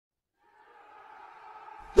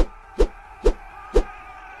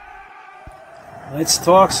Let's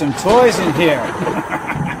talk some toys in here.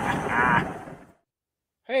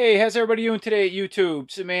 Hey, how's everybody doing today at YouTube?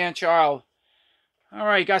 It's the man, Charles. All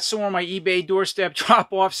right, got some more of my eBay doorstep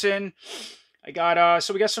drop-offs in.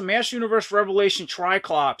 So we got some Master Universe Revelation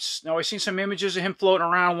Tri-Klops. Now, I've seen some images of him floating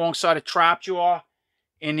around alongside a Trapjaw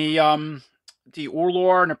in the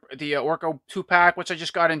Orlor and the Orko 2-pack, which I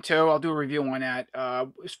just got into. I'll do a review on that.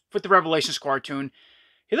 With the Revelations cartoon.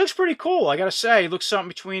 He looks pretty cool, I gotta say. He looks something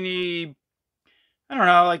between I don't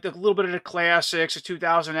know, like the little bit of the classics, the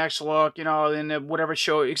 2000X look, and the whatever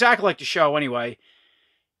show, exactly like the show anyway.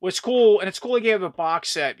 What's cool, and it's cool they gave a box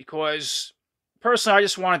set because personally I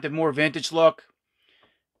just wanted the more vintage look,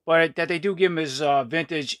 but that they do give him his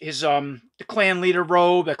vintage, the clan leader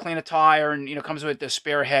robe, that clan attire, and comes with the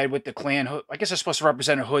spare head with the clan hood. I guess it's supposed to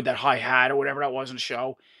represent a hood, that high hat or whatever that was in the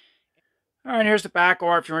show. All right, here's the back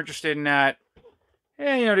art if you're interested in that.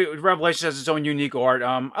 Yeah, the Revelations has its own unique art.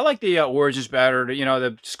 I like the Origins better.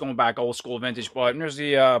 The just going back old school vintage. But there's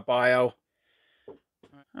the bio. All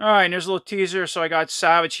right, and there's a little teaser. So I got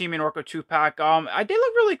Savage, He-Man, Orko 2-pack. They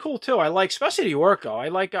look really cool too. I like, especially the Orko. I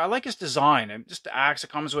like his design and just the axe it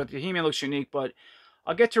comes with. The He-Man looks unique, but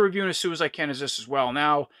I'll get to reviewing as soon as I can as this as well.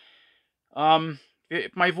 Now,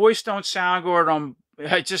 if my voice don't sound good,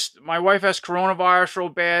 my wife has coronavirus real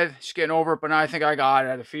bad. She's getting over it, but now I think I got it.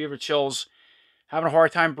 I had the fever, chills. Having a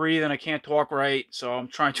hard time breathing. I can't talk right, so I'm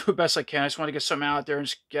trying to do the best I can. I just want to get something out there and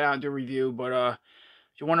just get out and do a review. But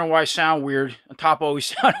if you're wondering why I sound weird, on top always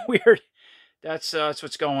sound weird, that's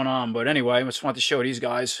what's going on. But anyway, I just want to show these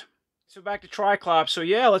guys. So back to Tri-Klops. So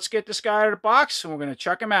yeah, let's get this guy out of the box, and we're going to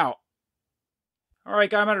check him out. All right,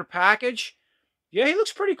 got him out of the package. Yeah, he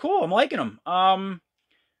looks pretty cool. I'm liking him.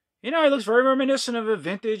 He looks very reminiscent of a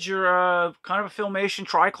vintage or kind of a Filmation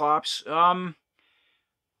Tri-Klops.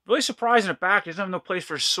 Really surprising the back. He doesn't have no place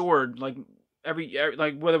for a sword. Like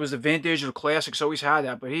like whether it was the vintage or the classics, always had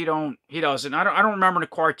that, but he doesn't. I don't remember in the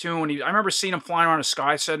cartoon. I remember seeing him flying around a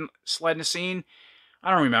sky sled in the scene. I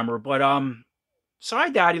don't remember, but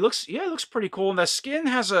side that he looks pretty cool. And the skin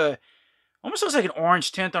has almost looks like an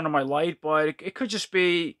orange tint under my light, but it could just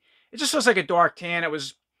be. It just looks like a dark tan.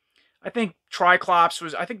 I think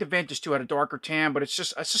Tri-Klops I think the vintage too had a darker tan, but it's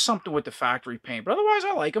just something with the factory paint. But otherwise,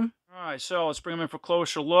 I like him. All right, so let's bring him in for a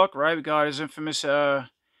closer look. Right, we got his infamous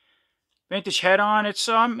vintage head on. It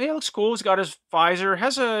looks cool. He's got his visor. It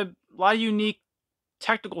has a lot of unique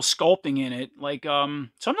technical sculpting in it, like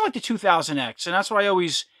something like the 2000X, and that's what I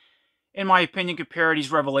always, in my opinion, compare these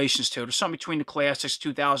Revelations to. There's something between the classics,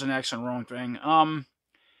 2000X, and wrong thing.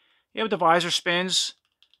 Yeah, with the visor spins.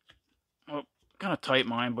 Well, kind of tight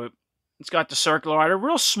mine, but. It's got the circular eye. They're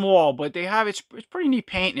real small, but it's pretty neat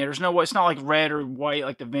paint in it. It's not like red or white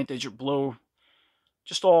like the vintage or blue.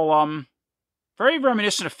 Just all very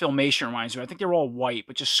reminiscent of Filmation, reminds me. I think they're all white,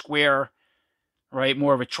 but just square, right?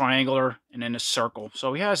 More of a triangular and then a circle.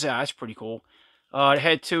 So he has that. That's pretty cool. The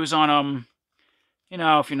head too is on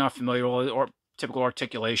if you're not familiar with or typical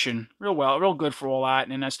articulation, real good for all that.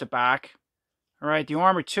 And then that's the back. All right, the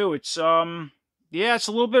armor too. Yeah, it's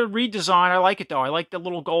a little bit of redesign. I like it, though. I like the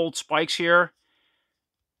little gold spikes here.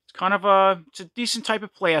 It's kind of it's a decent type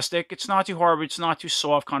of plastic. It's not too hard, but it's not too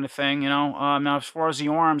soft kind of thing, Now, as far as the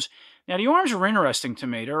arms, the arms are interesting to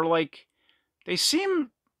me. They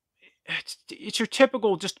seem, it's your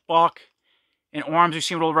typical just buck and arms you've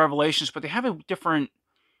seen with all the Revelations, but they have a different,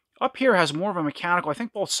 up here has more of a mechanical, I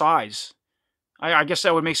think both sides. I guess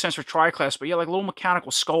that would make sense for Tri-Class, but yeah, like a little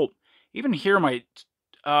mechanical sculpt. Even here might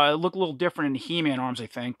look a little different in the He-Man arms, I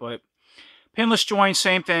think, but pinless joints,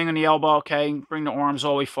 same thing on the elbow, okay? Bring the arms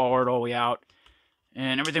all the way forward, all the way out.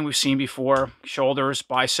 And everything we've seen before. Shoulders,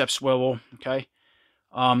 biceps swivel, okay?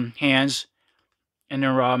 Hands. And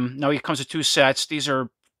they're, now he comes with two sets. These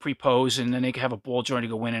are pre-posed, and then they can have a ball joint to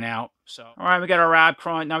go in and out. So, all right, we got our ab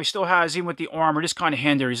crunch. Now he still has, even with the armor, this kind of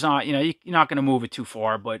hinder. He's not, you're not going to move it too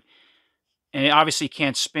far, but and obviously he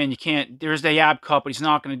can't spin. There's the ab cut, but he's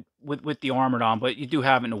not going to, with the armored on, but you do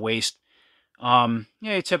have it in the waist.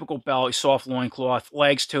 Yeah, typical belt, soft loincloth.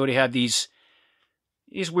 Legs, too, they have these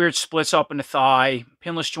weird splits up in the thigh.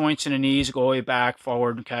 Pinless joints in the knees, go all the way back,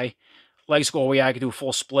 forward, okay? Legs go all the way out, I can do a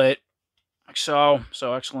full split, like so.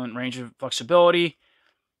 So, excellent range of flexibility.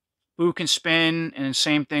 Boot can spin, and then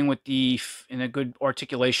same thing with and a good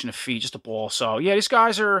articulation of feet, just a ball. So, yeah, these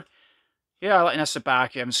guys are, yeah, and that's the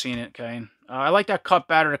back. You haven't seen it, okay? I like that cut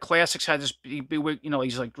better. The classics had this big,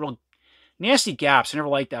 these like real nasty gaps. I never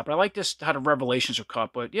liked that, but I like this, how the Revelations are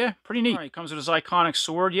cut. But yeah, pretty neat. All right, comes with his iconic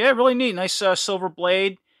sword. Yeah, really neat. Nice silver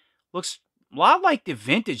blade. Looks a lot like the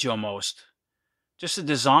vintage almost. Just the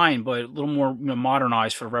design, but a little more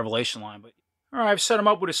modernized for the Revelation line. But all right, I've set him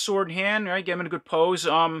up with his sword in hand. All right, get him in a good pose.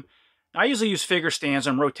 I usually use figure stands.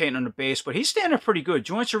 I'm rotating on the base, but he's standing up pretty good.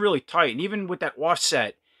 Joints are really tight, and even with that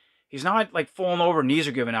offset, he's not like falling over, knees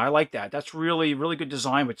are giving out. I like that. That's really, really good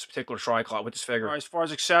design with this particular Tri-Klop, with this figure. All right, as far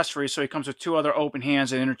as accessories, so he comes with 2 other open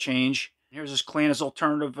hands and interchange. Here's his Clan's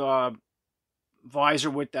alternative visor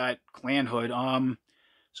with that Clan hood.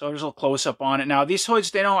 So there's a little close-up on it. Now, these hoods,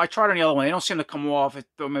 they don't, I tried on the other one, they don't seem to come off. It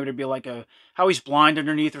thought maybe it'd be like how he's blind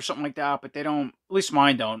underneath or something like that, but they don't, at least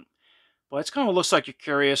mine don't. But it's kind of looks like you're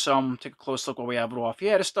curious. Take a close look while we have it off.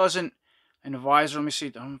 Yeah, this doesn't, and the visor, let me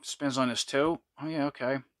see, spins on this too. Oh yeah,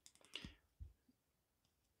 okay.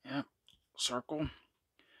 Yeah, circle.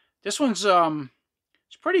 This one's,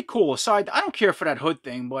 it's pretty cool. Aside, I don't care for that hood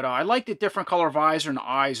thing, but I like the different color visor and the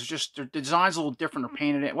eyes. It's just, the design's a little different. They're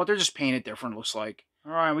painted it. Well, they're just painted different, it looks like.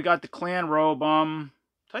 All right, we got the Clan robe.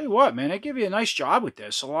 Tell you what, man, they give you a nice job with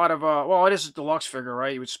this. A lot of, well, it is a deluxe figure,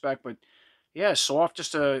 right? You would expect, but yeah, soft,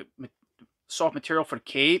 just a soft material for the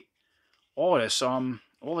cape. All of this, all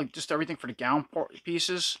like just everything for the gown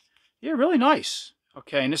pieces. Yeah, really nice.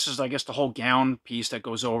 Okay, and this is, I guess, the whole gown piece that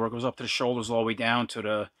goes over. It goes up to the shoulders all the way down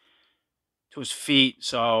to his feet.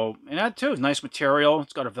 So, and that too is nice material.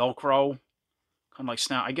 It's got a Velcro, kind of like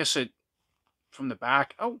snap. I guess it from the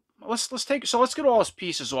back. Oh, let's take. So let's get all his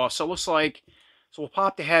pieces off. So it looks like, so we'll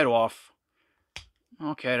pop the head off.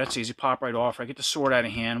 Okay, that's easy. Pop right off. I get the sword out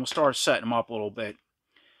of hand. We'll start setting him up a little bit.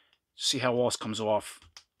 See how all this comes off.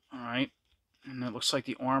 All right, and it looks like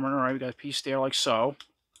the armor. All right, we got a piece there like so.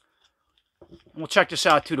 We'll check this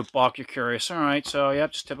out too, the buck, you're curious. All right, so yeah,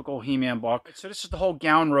 just typical He-Man buck. So this is the whole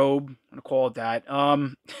gown robe, I'm gonna call it that.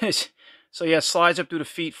 So yeah, it slides up through the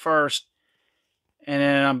feet first, and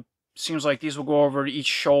then seems like these will go over to each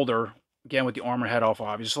shoulder, again with the armor head off,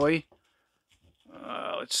 obviously.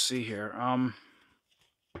 Let's see here.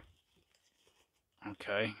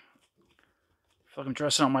 Okay. I feel like I'm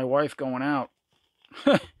dressing up my wife going out.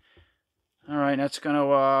 All right, that's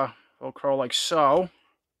gonna Velcro like so.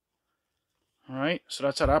 Alright, so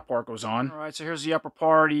that's how that part goes on. Alright, so here's the upper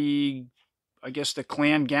part. I guess the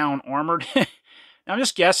Clan gown armored. Now, I'm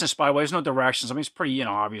just guessing this, by the way. There's no directions. I mean, it's pretty,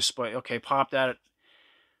 obvious. But, okay, pop that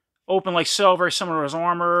open like so. Very similar to his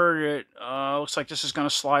armor. It looks like this is going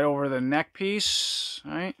to slide over the neck piece.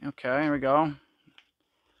 Alright, okay, here we go.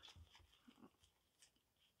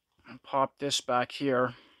 And pop this back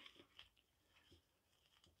here.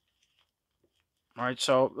 Alright,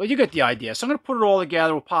 so you get the idea. So I'm going to put it all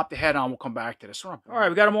together. We'll pop the head on. We'll come back to this. Alright,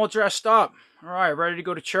 we got them all dressed up. Alright, ready to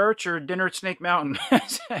go to church or dinner at Snake Mountain?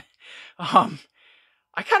 I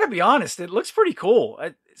gotta be honest, it looks pretty cool.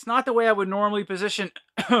 It's not the way I would normally position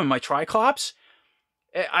my Tri-Klops.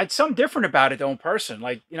 I'd something different about it though in person.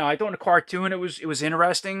 Like, I thought in a cartoon it was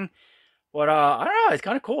interesting. But I don't know, it's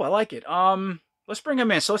kind of cool. I like it. Let's bring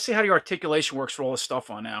him in. So let's see how the articulation works for all this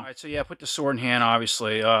stuff on now. Alright, so yeah, put the sword in hand,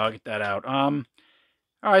 obviously. Get that out.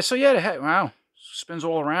 Alright, so yeah, the head, wow. Spins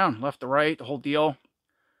all around, left to right, the whole deal.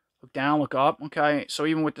 Look down, look up. Okay, so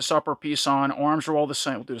even with this upper piece on, arms are all the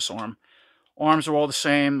same. We'll do this arm. Arms are all the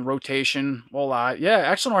same, rotation, all that. Yeah,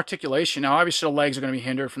 excellent articulation. Now, obviously, the legs are going to be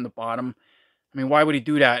hindered from the bottom. I mean, why would he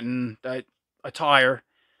do that in that attire?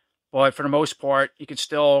 But for the most part, you can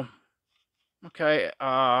still, okay,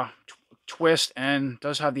 twist, and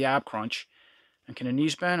does have the ab crunch. And can the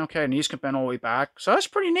knees bend? Okay, knees can bend all the way back. So that's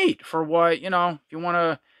pretty neat for what, if you want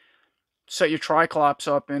to set your Tri-Klops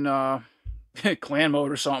up in clan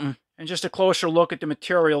mode or something. And just a closer look at the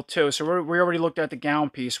material too. So we already looked at the gown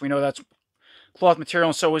piece. We know that's cloth material,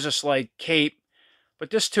 and so is this like cape. But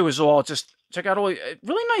this too is all just, check out all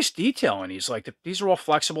really nice detail in these. Like these are all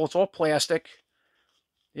flexible. It's all plastic.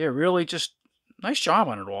 Yeah, really just nice job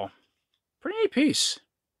on it all. Pretty neat piece.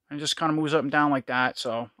 And it just kind of moves up and down like that.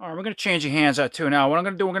 So, all right, we're going to change the hands out too. Now, what I'm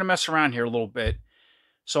going to do, we're going to mess around here a little bit.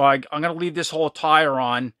 So I'm going to leave this whole attire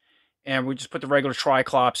on, and we just put the regular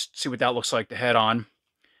Tri-Klops, see what that looks like, the head on.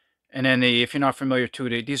 And then if you're not familiar too,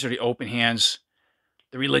 these are the open hands,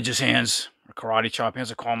 the religious hands, or karate chop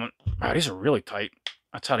hands, I call them. Wow, these are really tight.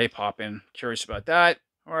 That's how they pop in. Curious about that.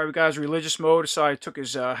 All right, we got his religious mode. Decided took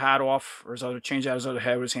his hat off, or changed out his other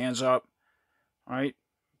head with his hands up. All right.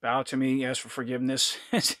 Bow to me, ask for forgiveness.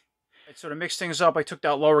 So to mix things up, I took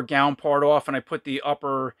that lower gown part off, and I put the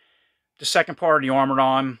second part of the armor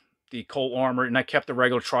on, the Colt armor, and I kept the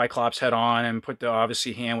regular Tri-Klops head on, and put the,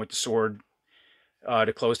 obviously, hand with the sword,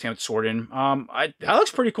 the closed hand with the sword in. That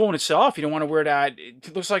looks pretty cool in itself. You don't want to wear that.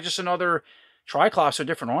 It looks like just another Tri-Klops with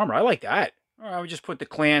different armor. I like that. All right, we just put the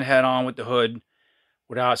clan head on with the hood,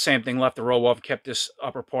 without, same thing, left the robe off, kept this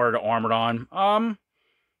upper part of the armor on.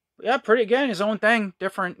 Yeah, pretty, again, his own thing,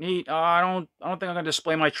 different, neat. I don't think I'm gonna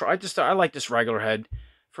display my I like this regular head.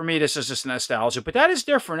 For me, this is just nostalgia, but that is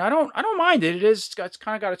different. I don't mind it. It's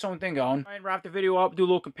kind of got its own thing going. All right, wrap the video up, do a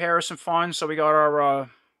little comparison fun. So we got our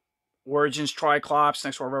Origins Tri-Klops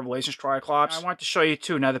next to our Revelations Tri-Klops. I want to show you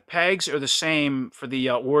too. Now the pegs are the same for the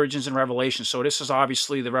Origins and Revelations. So this is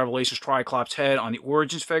obviously the Revelations Tri-Klops head on the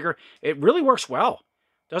Origins figure. It really works well.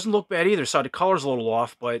 Doesn't look bad either. So the color's a little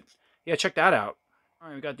off, but yeah, check that out. All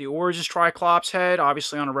right, we got the Origins Tri-Klops head,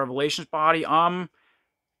 obviously on a Revelations body.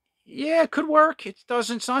 Yeah, it could work.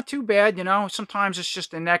 It's not too bad, you know. Sometimes it's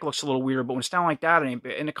just the neck looks a little weird, but when it's down like that, it ain't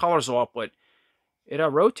bad, and the color's off, but it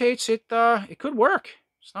rotates. It could work.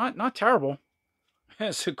 It's not terrible.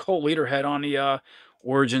 It's a Colt Leader head on the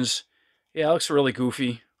Origins. Yeah, it looks really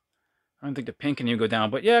goofy. I don't think the pink can even go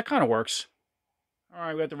down, but yeah, it kind of works. All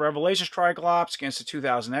right, we got the Revelations Tri-Klops against the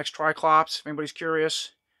 2000X Tri-Klops, if anybody's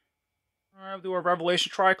curious. All right, we'll do our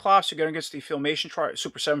Revelation Tri-Klops. We're going against the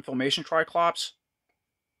Super 7 Filmation Tri-Klops.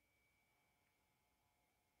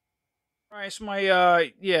 All right, so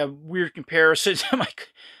my, weird comparison to my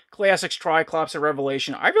Classics Tri-Klops and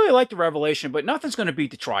Revelation. I really like the Revelation, but nothing's going to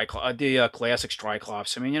beat the Classics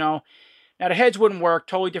Tri-Klops. I mean, you know, now the heads wouldn't work.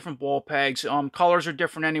 Totally different ball pegs. Colors are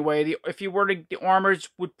different anyway. If you were to, the armors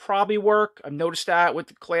would probably work. I've noticed that with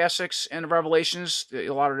the Classics and the Revelations. A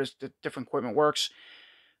lot of the different equipment works.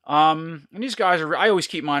 And these guys I always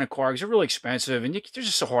keep mine in car because they're really expensive, and they're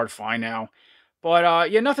just so hard to find now.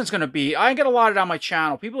 But, yeah, nothing's going to beat. I get a lot of it on my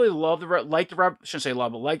channel. People either love like the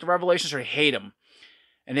Revelations, or they hate them.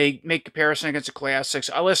 And they make comparison against the Classics.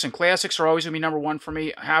 Listen, Classics are always going to be number one for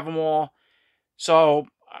me. I have them all. So,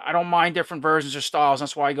 I don't mind different versions or styles.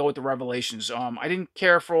 That's why I go with the Revelations. I didn't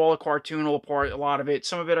care for all the cartoon, a lot of it.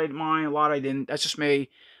 Some of it I didn't mind, a lot I didn't. That's just me.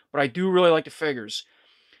 But I do really like the figures.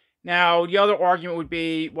 Now, the other argument would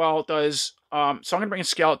be, well, so I'm going to bring in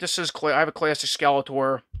Skeletor. I have a Classic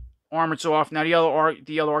Skeletor. Armor's off. Now, the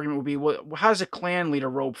other argument would be, well, how does a Clan Leader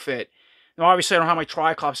robe fit? Now, obviously, I don't have my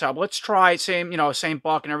Tri-Klops out, but let's try same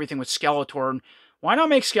buck and everything with Skeletor. And why not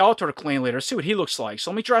make Skeletor the Clan Leader? Let's see what he looks like. So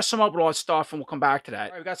let me dress him up with all that stuff, and we'll come back to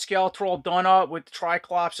that. All right, we got Skeletor all done up with the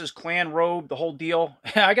Tri-Klops' Clan robe, the whole deal.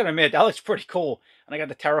 I gotta admit, that looks pretty cool. And I got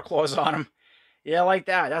the Terror Claws on him. Yeah, I like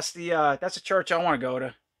that. That's the church I want to go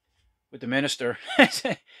to. With the minister.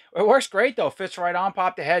 It works great though. Fits right on,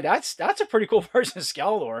 pop the head. That's a pretty cool version of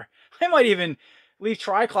Skeletor. I might even leave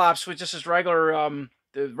Tri-Klops with just as regular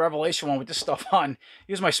the Revelation one with this stuff on.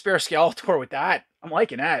 Use my spare Skeletor with that. I'm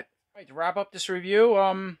liking that. All right, to wrap up this review,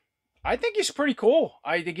 I think he's pretty cool.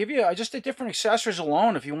 They give you just the different accessories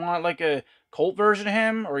alone. If you want like a Colt version of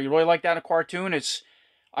him, or you really like that in a cartoon, it's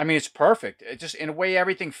perfect. It just, in a way,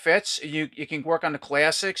 everything fits. You can work on the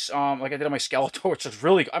Classics, like I did on my Skeletor, which is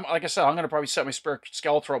really, like I said, I'm going to probably set my spare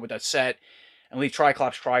Skeletor up with that set and leave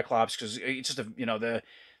Tri-Klops, because it's just,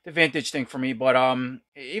 the vintage thing for me. But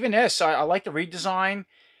even this, I like the redesign.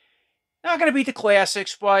 Not going to beat the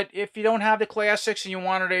Classics, but if you don't have the Classics and you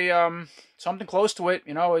wanted a something close to it,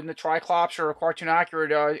 in the Tri-Klops or a Cartoon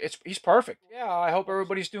Accurate, he's perfect. Yeah, I hope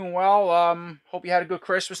everybody's doing well. Hope you had a good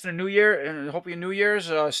Christmas and a New Year, and hope your New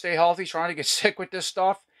Year's stay healthy, trying to get sick with this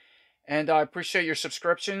stuff. And I appreciate your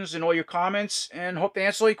subscriptions and all your comments, and hope to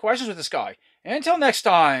answer all your questions with this guy. And until next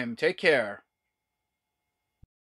time, take care.